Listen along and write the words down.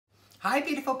Hi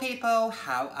beautiful people,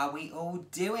 how are we all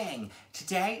doing?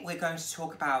 Today we're going to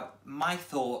talk about my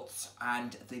thoughts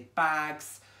and the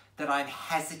bags that I'm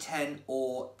hesitant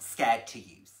or scared to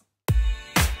use.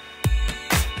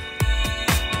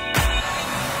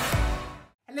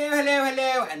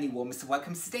 Hello, and the warmest of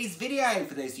welcomes to today's video.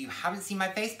 For those of you who haven't seen my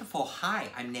face before, hi,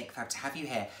 I'm Nick, glad to have you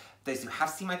here. Those who have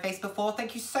seen my face before,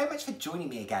 thank you so much for joining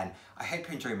me again. I hope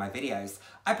you're enjoying my videos.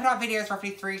 I put out videos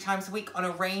roughly 3 times a week on a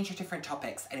range of different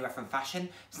topics, anywhere from fashion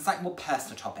to like more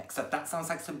personal topics. So if that sounds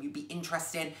like something you'd be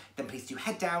interested in, then please do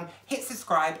head down, hit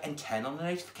subscribe and turn on the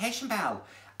notification bell.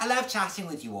 I love chatting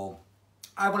with you all.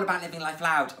 I'm all about living life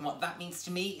loud, and what that means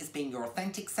to me is being your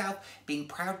authentic self, being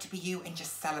proud to be you and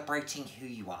just celebrating who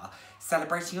you are.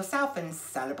 Celebrating yourself and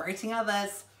celebrating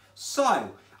others.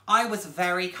 So, I was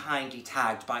very kindly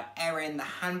tagged by Erin, the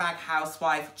handbag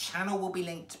housewife. Channel will be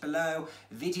linked below,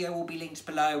 video will be linked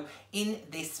below. In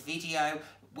this video,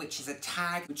 which is a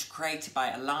tag which created by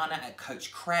Alana at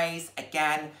Coach Craze,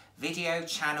 again, video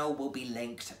channel will be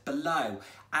linked below.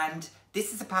 And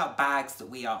this is about bags that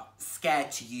we are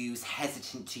scared to use,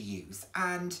 hesitant to use.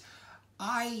 And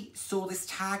I saw this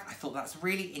tag, I thought that's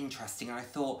really interesting, and I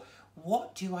thought,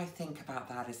 what do I think about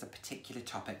that as a particular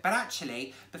topic? But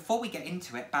actually, before we get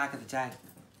into it, bag of the day.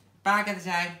 Bag of the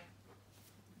day.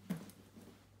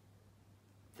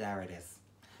 There it is.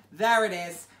 There it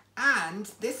is. And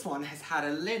this one has had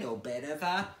a little bit of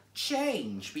a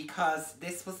change because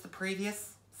this was the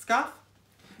previous scarf.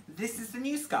 This is the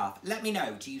new scarf. Let me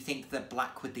know, do you think the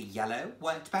black with the yellow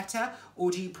worked better or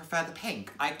do you prefer the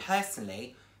pink? I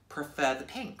personally prefer the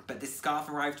pink, but this scarf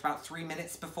arrived about 3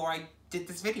 minutes before I did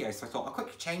this video, so I thought I'll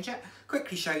quickly change it,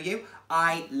 quickly show you.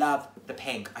 I love the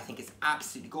pink. I think it's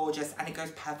absolutely gorgeous and it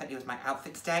goes perfectly with my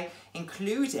outfit today,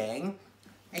 including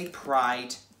a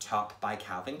Pride top by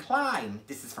Calvin Klein.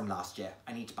 This is from last year.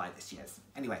 I need to buy this year's.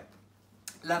 Anyway,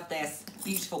 love this,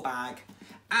 beautiful bag.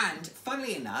 And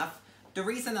funnily enough, the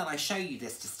reason that I show you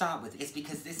this to start with is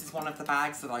because this is one of the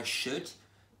bags that I should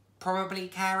probably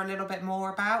care a little bit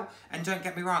more about. And don't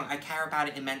get me wrong, I care about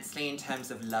it immensely in terms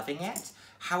of loving it.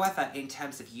 However, in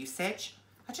terms of usage,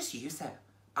 I just use it.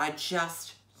 I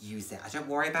just use it. I don't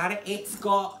worry about it. It's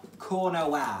got corner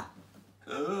wear.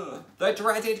 Ugh, the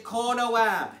dreaded corner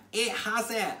wear. It has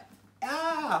it.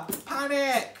 Ah,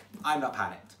 panic. I'm not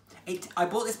panicked. I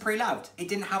bought this pre-loved. It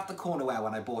didn't have the corner wear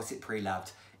when I bought it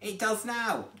pre-loved. It does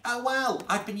now. Oh well,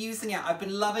 I've been using it. I've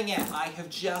been loving it. I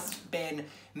have just been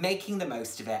making the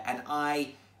most of it. And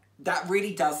that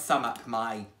really does sum up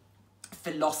my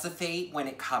philosophy when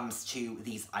it comes to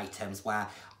these items, where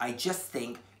I just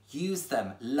think use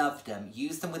them, love them,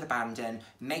 use them with abandon,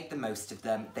 make the most of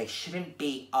them. They shouldn't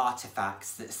be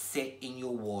artifacts that sit in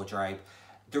your wardrobe.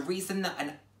 The reason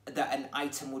that an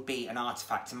item would be an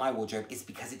artifact in my wardrobe is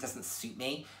because it doesn't suit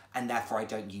me and therefore I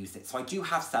don't use it. So I do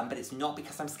have some, but it's not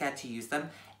because I'm scared to use them.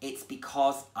 It's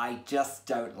because I just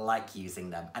don't like using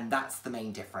them, and that's the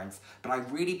main difference. But I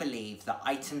really believe that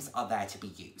items are there to be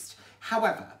used.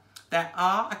 However, there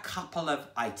are a couple of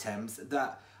items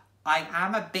that I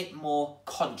am a bit more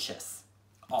conscious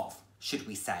of, should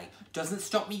we say. Doesn't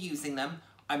stop me using them,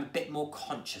 I'm a bit more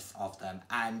conscious of them,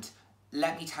 and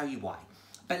let me tell you why.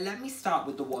 But let me start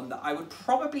with the one that I would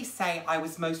probably say I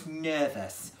was most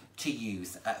nervous to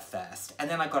use at first, and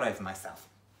then I got over myself.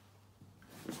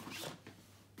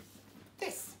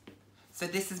 This. So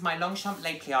this is my Longchamp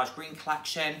Les Pliages Green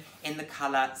collection in the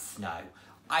colour Snow.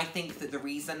 I think that the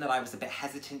reason that I was a bit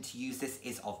hesitant to use this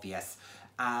is obvious.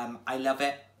 I love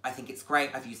it. I think it's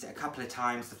great. I've used it a couple of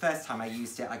times. The first time I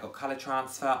used it, I got colour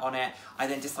transfer on it. I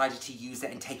then decided to use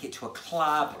it and take it to a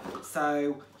club.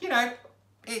 So, you know,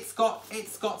 it's got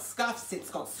scuffs, it's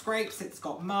got scrapes, it's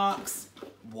got marks,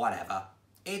 whatever.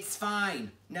 It's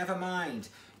fine, never mind.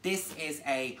 This is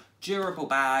a durable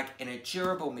bag in a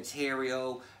durable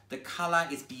material. The colour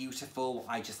is beautiful.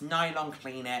 I just nylon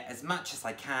clean it as much as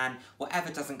I can. Whatever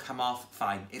doesn't come off,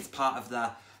 fine. It's part of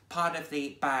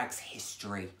the bag's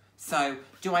history. So,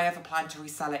 do I ever plan to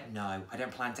resell it? No, I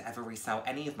don't plan to ever resell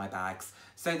any of my bags.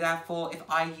 So therefore, if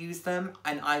I use them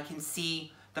and I can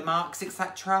see the marks,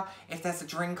 etc., if there's a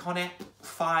drink on it,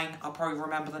 fine. I'll probably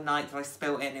remember the night that I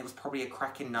spilled it and it was probably a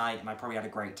cracking night and I probably had a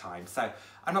great time. So,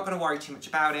 I'm not going to worry too much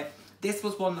about it. This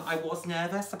was one that I was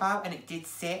nervous about, and it did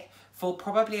sit for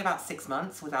probably about 6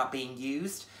 months without being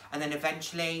used. And then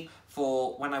eventually,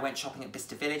 for when I went shopping at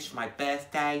Bicester Village for my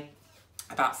birthday,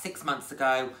 about 6 months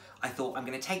ago, I thought I'm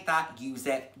going to take that, use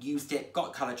it, used it,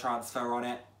 got colour transfer on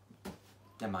it.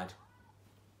 Never mind.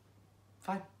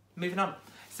 Fine, moving on.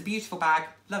 It's a beautiful bag,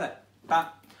 love it,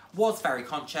 but was very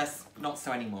conscious, not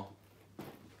so anymore.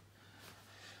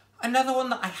 Another one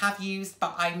that I have used,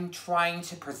 but I'm trying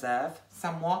to preserve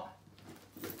somewhat,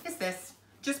 is this.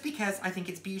 Just because I think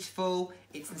it's beautiful,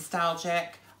 it's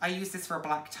nostalgic. I use this for a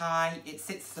black tie. It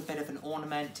sits as a bit of an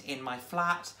ornament in my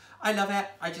flat. I love it.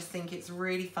 I just think it's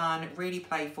really fun, really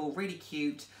playful, really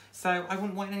cute. So I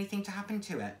wouldn't want anything to happen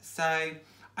to it. So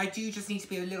I do just need to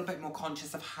be a little bit more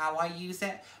conscious of how I use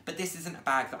it, but this isn't a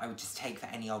bag that I would just take for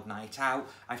any old night out.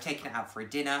 I've taken it out for a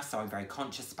dinner, so I'm very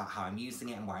conscious about how I'm using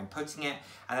it and where I'm putting it,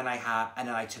 and then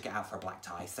I took it out for a black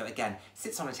tie. So again,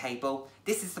 sits on a table.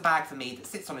 This is the bag for me that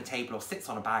sits on a table or sits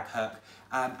on a bag hook,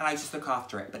 and I just look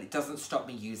after it, but it doesn't stop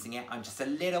me using it. I'm just a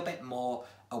little bit more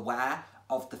aware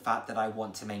of the fact that I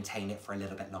want to maintain it for a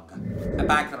little bit longer. A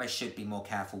bag that I should be more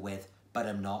careful with, but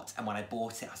I'm not. And when I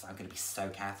bought it, I was like, I'm gonna be so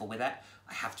careful with it.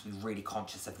 I have to be really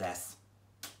conscious of this.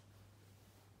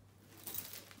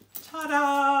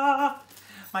 Ta-da!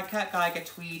 My Kurt Geiger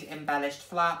tweed embellished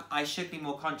flap. I should be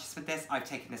more conscious with this. I've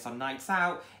taken this on nights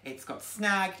out. It's got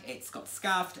snagged, it's got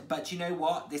scuffed, but you know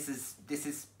what? This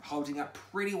is holding up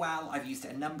pretty well. I've used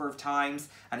it a number of times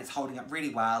and it's holding up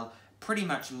really well. Pretty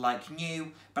much like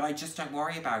new, but I just don't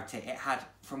worry about it. It had,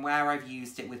 from where I've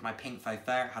used it with my pink faux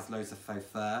fur, it has loads of faux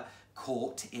fur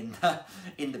caught in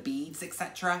the beads,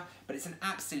 etc. But it's an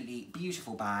absolutely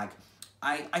beautiful bag.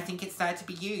 I think it's there to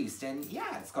be used, and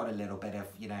yeah, it's got a little bit of,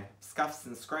 you know, scuffs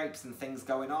and scrapes and things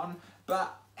going on,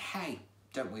 but hey,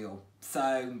 don't we all?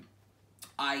 So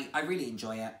I really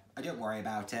enjoy it. I don't worry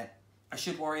about it. I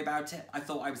should worry about it. I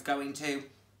thought I was going to.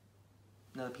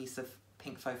 Another piece of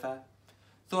pink faux fur.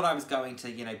 Thought I was going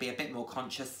to, you know, be a bit more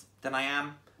conscious than I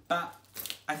am, but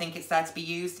I think it's there to be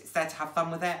used, it's there to have fun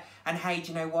with it, and hey,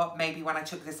 do you know what? Maybe when I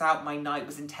took this out, my night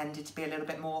was intended to be a little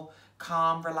bit more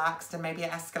calm, relaxed, and maybe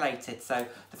it escalated, so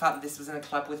the fact that this was in a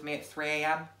club with me at 3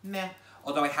 AM, meh.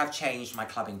 Although I have changed my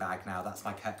clubbing bag now. That's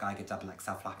my Kurt Geiger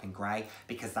XXL flap in grey,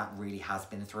 because that really has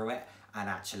been through it. And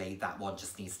actually, that one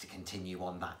just needs to continue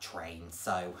on that train.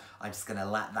 So I'm just gonna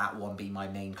let that one be my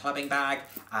main clubbing bag,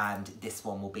 and this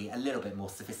one will be a little bit more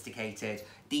sophisticated.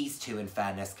 These two, in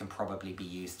fairness, can probably be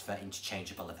used for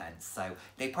interchangeable events, so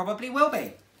they probably will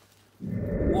be.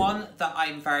 One that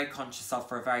I'm very conscious of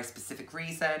for a very specific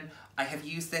reason. I have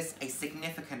used this a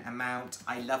significant amount.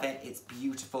 I love it, it's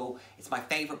beautiful. It's my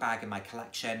favourite bag in my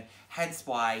collection. Hence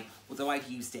why, although I've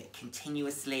used it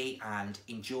continuously and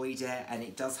enjoyed it, and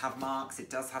it does have marks, it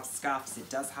does have scuffs, it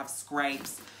does have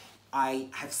scrapes, I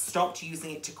have stopped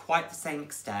using it to quite the same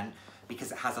extent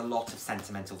because it has a lot of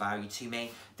sentimental value to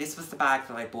me. This was the bag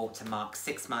that I bought to mark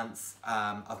 6 months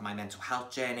of my mental health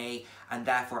journey, and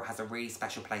therefore it has a really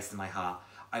special place in my heart.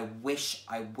 I wish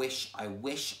I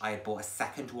had bought a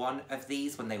second one of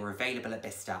these when they were available at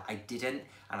Bicester. I didn't,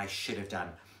 and I should have done,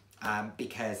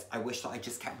 because I wish that I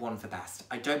just kept one for best.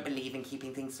 I don't believe in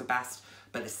keeping things for best,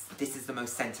 but this is the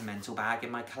most sentimental bag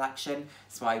in my collection,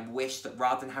 so I wish that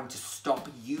rather than having to stop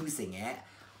using it,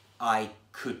 I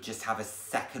could just have a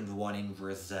second one in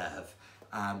reserve.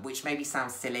 Which maybe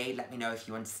sounds silly. Let me know if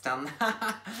you understand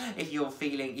that, if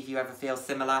you ever feel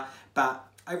similar, but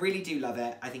I really do love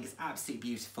it. I think it's absolutely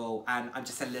beautiful, and I'm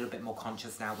just a little bit more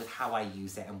conscious now with how I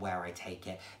use it and where I take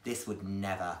it. This would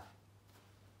never,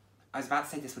 I was about to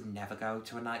say this would never go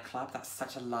to a nightclub. That's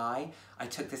such a lie. I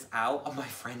took this out on my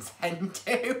friend's hen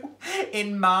do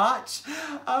in March.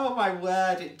 Oh my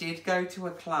word, it did go to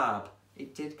a club.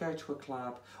 It did go to a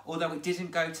club. Although it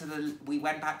didn't go to we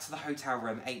went back to the hotel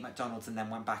room, ate McDonald's, and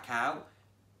then went back out.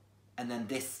 And then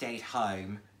this stayed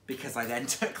home because I then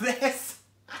took this.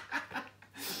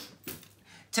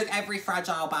 Took every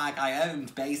fragile bag I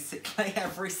owned, basically,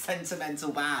 every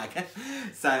sentimental bag.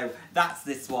 So that's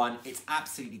this one. It's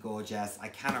absolutely gorgeous. I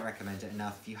cannot recommend it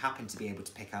enough. If you happen to be able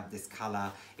to pick up this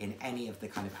colour in any of the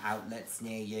kind of outlets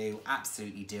near you,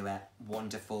 absolutely do it.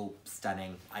 Wonderful,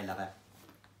 stunning. I love it.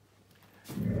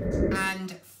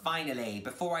 And finally,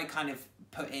 before I kind of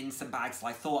put in some bags that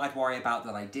I thought I'd worry about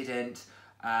that I didn't,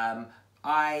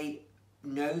 I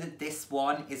know that this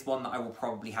one is one that I will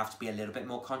probably have to be a little bit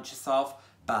more conscious of,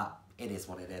 but it is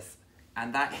what it is.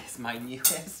 And that is my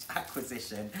newest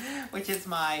acquisition, which is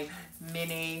my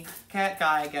mini Kurt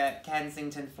Geiger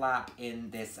Kensington flap in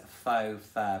this faux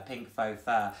fur, pink faux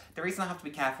fur. The reason I have to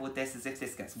be careful with this is if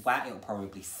this gets wet, it'll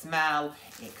probably smell,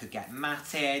 it could get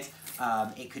matted,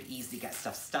 it could easily get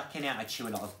stuff stuck in it. I chew a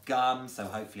lot of gum, so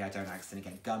hopefully I don't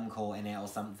accidentally get gum caught in it or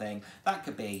something. That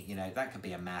could be, you know, that could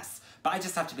be a mess. But I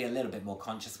just have to be a little bit more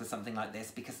conscious with something like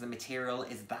this because the material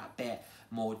is that bit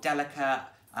more delicate,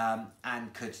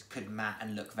 and could matte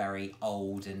and look very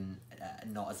old and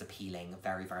not as appealing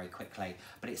very, very quickly.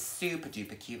 But it's super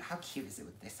duper cute. How cute is it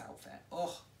with this outfit?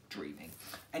 Oh, dreaming.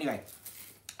 Anyway,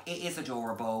 it is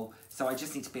adorable, so I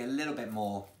just need to be a little bit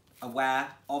more aware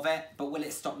of it. But will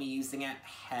it stop me using it?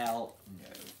 Hell no,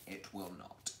 it will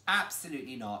not.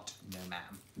 Absolutely not, no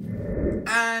ma'am.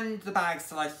 And the bags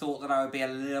that I thought that I would be a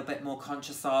little bit more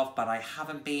conscious of, but I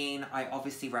haven't been. I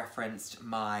obviously referenced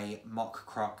my Mock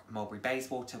Croc Mulberry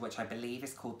Bayswater, which I believe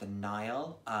is called the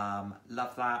Nile.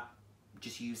 Love that.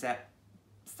 Just use it.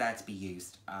 It's there to be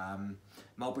used.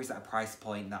 Mulberry's at a price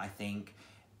point that I think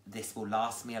this will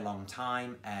last me a long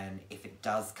time, and if it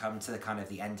does come to the kind of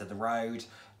the end of the road,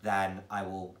 then I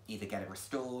will either get it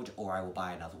restored or I will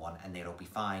buy another one and it'll be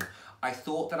fine. I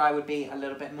thought that I would be a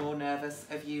little bit more nervous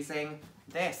of using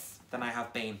this than I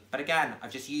have been. But again, I've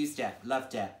just used it,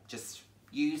 loved it. Just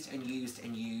used and used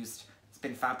and used. It's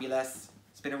been fabulous.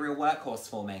 It's been a real workhorse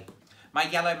for me. My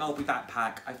yellow Mulberry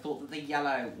backpack, I thought that the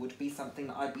yellow would be something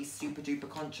that I'd be super duper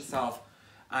conscious of.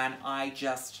 And I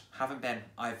just haven't been.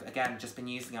 I've, again, just been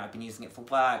using it. I've been using it for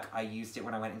work. I used it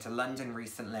when I went into London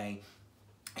recently.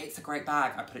 It's a great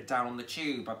bag. I put it down on the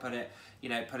tube. I put it, you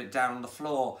know, put it down on the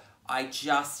floor. I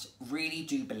just really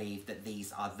do believe that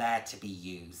these are there to be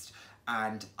used.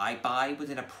 And I buy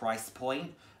within a price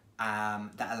point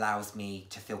that allows me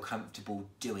to feel comfortable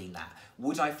doing that.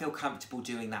 Would I feel comfortable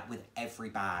doing that with every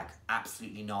bag?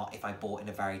 Absolutely not, if I bought in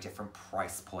a very different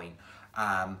price point.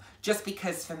 Just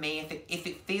because for me, if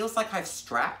it feels like I've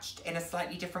stretched in a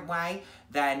slightly different way,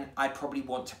 then I'd probably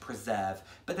want to preserve.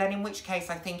 But then in which case,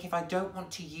 I think if I don't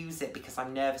want to use it because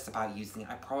I'm nervous about using it,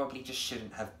 I probably just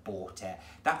shouldn't have bought it.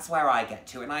 That's where I get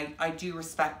to. And I do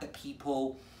respect that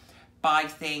people buy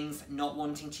things not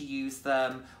wanting to use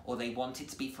them, or they want it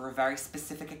to be for a very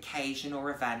specific occasion or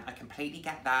event. I completely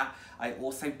get that. I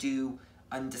also do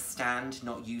understand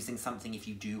not using something if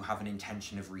you do have an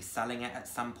intention of reselling it at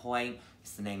some point.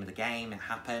 It's the name of the game, it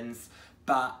happens.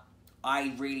 But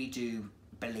I really do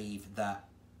believe that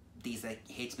these are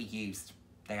here to be used.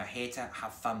 They are here to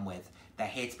have fun with. They're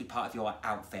here to be part of your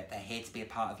outfit. They're here to be a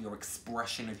part of your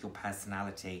expression of your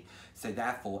personality. So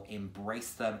therefore,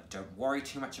 embrace them. Don't worry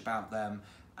too much about them.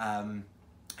 And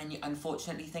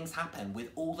unfortunately, things happen. With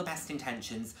all the best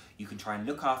intentions, you can try and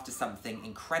look after something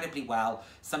incredibly well.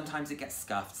 Sometimes it gets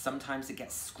scuffed. Sometimes it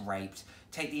gets scraped.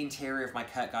 Take the interior of my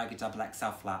Kurt Geiger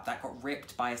XXL flap. That got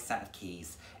ripped by a set of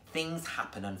keys. Things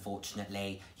happen,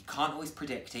 unfortunately. You can't always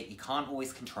predict it. You can't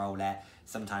always control it.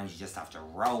 Sometimes you just have to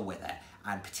roll with it.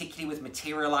 And particularly with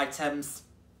material items,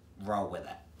 roll with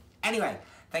it. Anyway,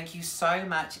 thank you so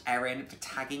much, Erin, for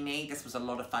tagging me. This was a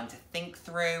lot of fun to think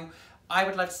through. I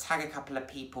would love to tag a couple of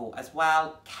people as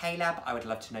well. Caleb, I would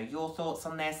love to know your thoughts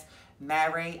on this.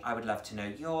 Mary, I would love to know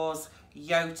yours.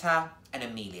 Yota and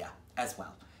Amelia as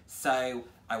well. So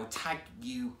I will tag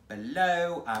you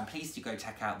below. Please do go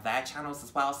check out their channels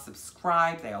as well.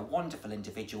 Subscribe. They are wonderful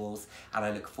individuals. And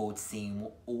I look forward to seeing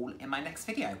you all in my next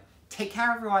video. Take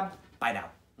care, everyone. Bye now.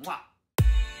 Mwah.